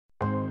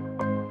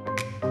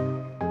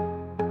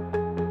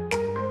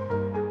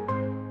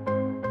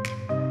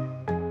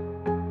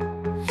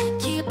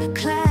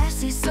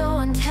Classy, so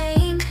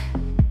untamed.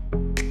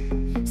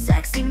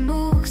 Sexy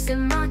moves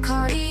in my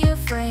Cartier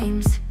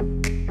frames.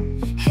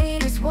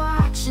 Haters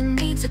watching,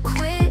 need to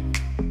quit.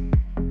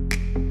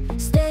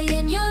 Stay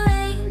in your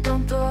lane,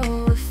 don't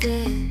throw a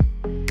fit.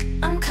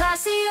 I'm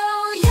classy,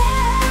 oh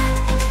yeah.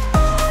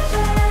 Oh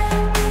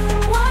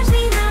yeah. Watch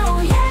me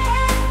now,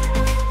 yeah.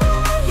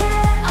 Oh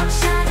yeah. I'm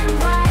shining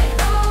bright,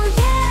 oh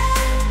yeah.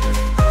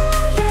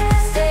 Oh yeah.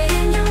 Stay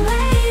in your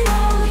lane,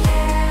 oh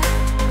yeah.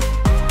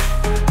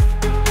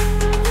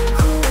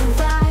 Cool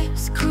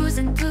vibes,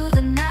 cruising through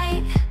the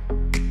night.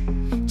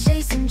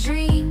 Chasing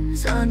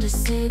dreams under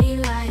city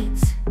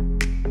lights.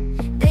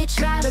 They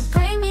try to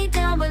bring me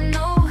down, but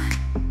no,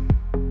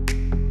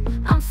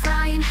 I'm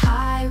flying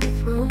high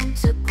with room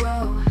to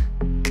grow.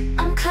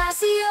 I'm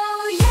classy,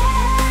 oh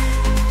yeah.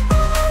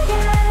 Oh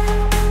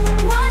yeah.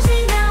 Watch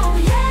me now,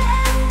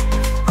 yeah.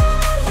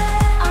 Oh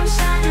yeah. I'm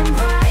shining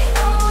bright,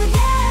 oh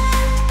yeah.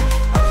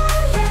 Oh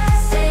yeah.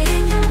 Stay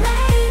in your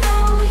lane,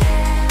 oh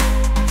yeah.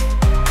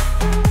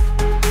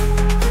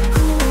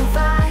 Cool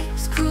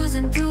vibes,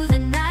 cruising through the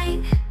night.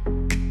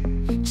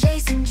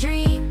 Chasing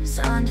dreams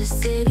under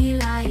city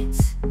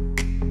lights.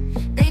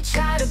 They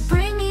try to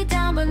bring me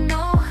down, but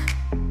no,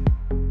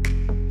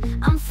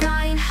 I'm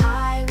flying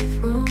high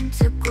with room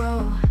to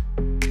grow.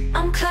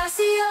 I'm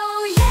classy,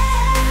 oh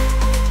yeah.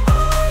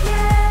 Oh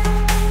yeah.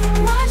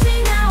 Watch me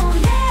now,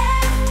 yeah.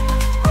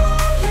 Oh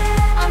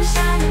yeah. I'm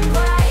shining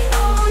bright,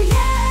 oh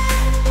yeah.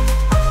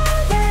 Oh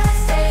yeah.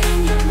 Stay in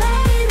your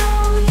lane,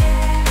 oh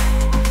yeah.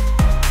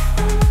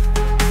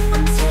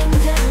 I'm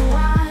tamed and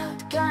wild,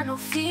 got no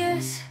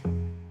fears.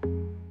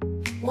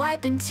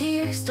 Wiping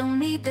tears, don't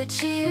need the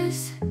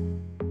cheers.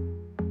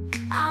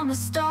 I'm a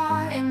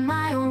star in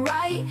my own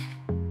right,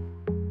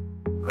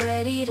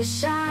 ready to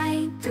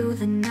shine through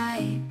the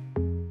night.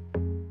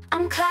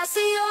 I'm classy,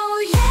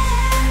 oh yeah.